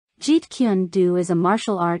Jeet Kune Do is a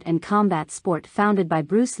martial art and combat sport founded by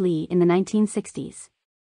Bruce Lee in the 1960s.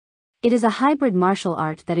 It is a hybrid martial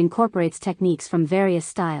art that incorporates techniques from various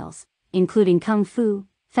styles, including kung fu,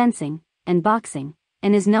 fencing, and boxing,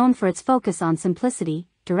 and is known for its focus on simplicity,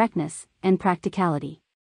 directness, and practicality.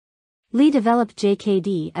 Lee developed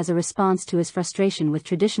JKD as a response to his frustration with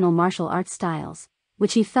traditional martial arts styles,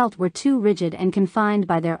 which he felt were too rigid and confined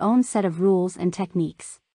by their own set of rules and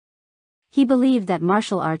techniques. He believed that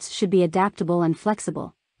martial arts should be adaptable and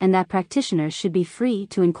flexible, and that practitioners should be free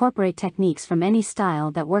to incorporate techniques from any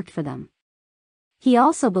style that worked for them. He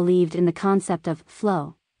also believed in the concept of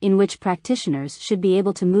flow, in which practitioners should be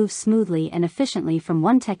able to move smoothly and efficiently from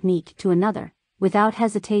one technique to another, without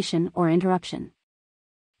hesitation or interruption.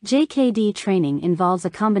 JKD training involves a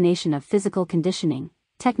combination of physical conditioning,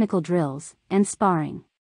 technical drills, and sparring.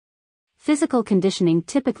 Physical conditioning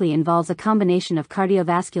typically involves a combination of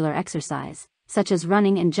cardiovascular exercise, such as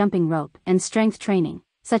running and jumping rope, and strength training,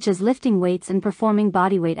 such as lifting weights and performing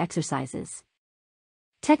bodyweight exercises.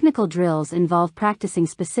 Technical drills involve practicing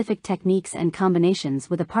specific techniques and combinations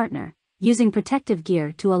with a partner, using protective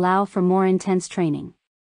gear to allow for more intense training.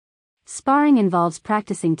 Sparring involves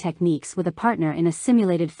practicing techniques with a partner in a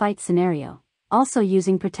simulated fight scenario, also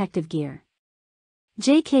using protective gear.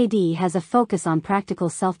 JKD has a focus on practical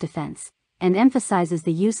self-defense, and emphasizes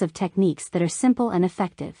the use of techniques that are simple and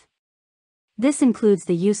effective. This includes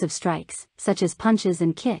the use of strikes, such as punches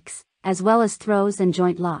and kicks, as well as throws and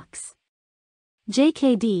joint locks.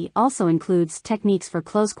 JKD also includes techniques for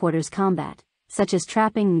close-quarters combat, such as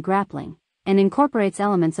trapping and grappling, and incorporates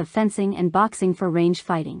elements of fencing and boxing for range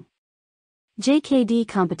fighting. JKD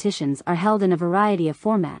competitions are held in a variety of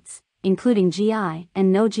formats, including GI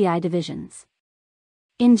and no-GI divisions.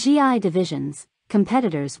 In GI divisions,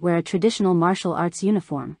 competitors wear a traditional martial arts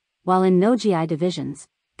uniform, while in no-GI divisions,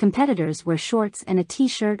 competitors wear shorts and a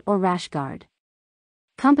t-shirt or rash guard.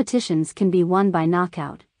 Competitions can be won by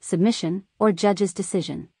knockout, submission, or judge's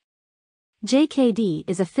decision. JKD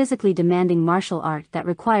is a physically demanding martial art that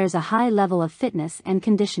requires a high level of fitness and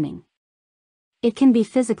conditioning. It can be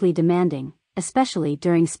physically demanding, especially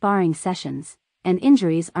during sparring sessions, and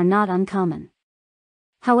injuries are not uncommon.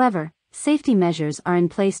 However, safety measures are in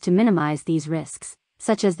place to minimize these risks,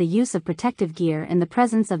 such as the use of protective gear and the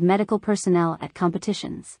presence of medical personnel at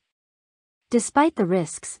competitions. Despite the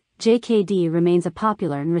risks, JKD remains a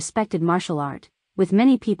popular and respected martial art, with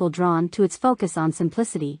many people drawn to its focus on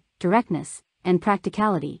simplicity, directness, and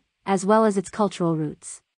practicality, as well as its cultural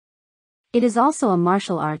roots. It is also a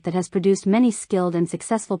martial art that has produced many skilled and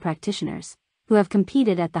successful practitioners, who have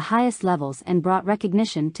competed at the highest levels and brought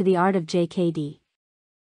recognition to the art of JKD.